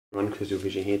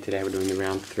CrystalFissure here. Today we're doing the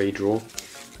round 3 draw.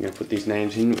 I'm going to put these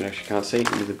names in, we actually can't see,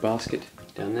 into the basket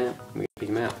down there. We're going to pick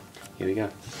them out. Here we go.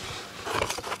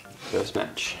 First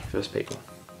match, first people.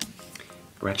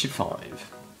 Ratchet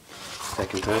 5.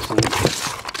 Second person.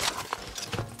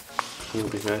 He'll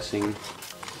be versing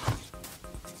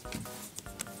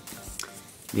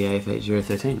the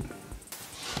IAS7.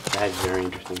 That is very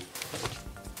interesting.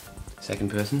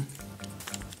 Second person.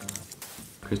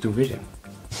 CrystalFissure.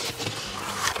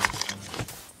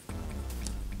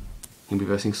 He'll be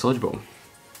versing Sludgeball.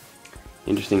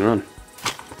 Interesting run.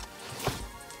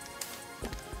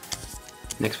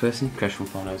 Next person,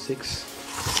 CrystalFissure.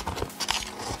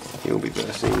 He'll be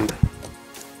versing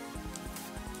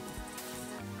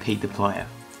Pete the Player.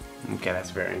 Okay, that's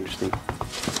very interesting.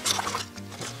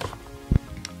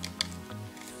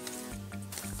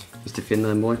 Mr.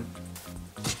 Finland Boy.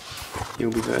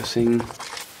 He'll be versing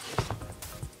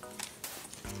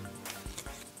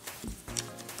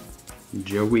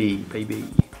Joey, baby.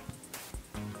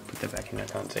 Put that back in, I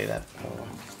can't see that. Oh,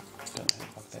 don't know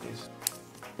what that is.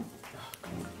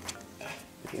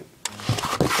 Okay,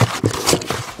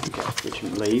 which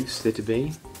leaves there to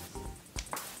be?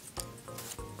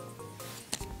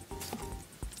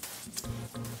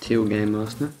 Teal Game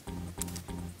Master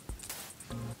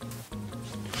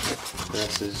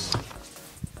versus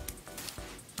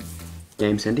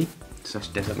Game Sandy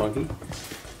 / Desert Monkey.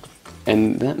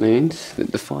 And that means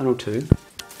that the final two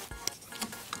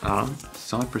are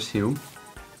Cypress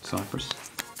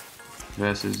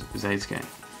versus Zadescape.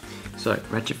 So,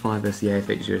 Ratchet 5 versus the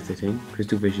IAS7,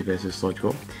 CrystalFissure versus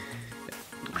Sludgeball,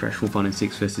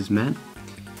 CrystalFissure versus Matt,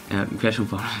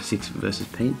 CrystalFissure versus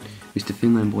Pete, Mr.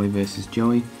 Finland Boy versus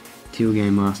Joey, Teal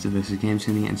Game Master versus Game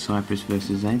Sandy, and Cypress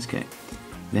versus Zadescape.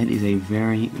 That is a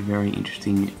very, very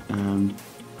interesting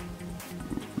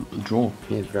draw.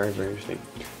 Yeah, very, very interesting.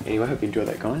 Anyway, I hope you enjoyed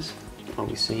that, guys. I'll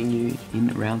be seeing you in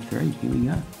round 3. Here we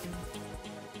go.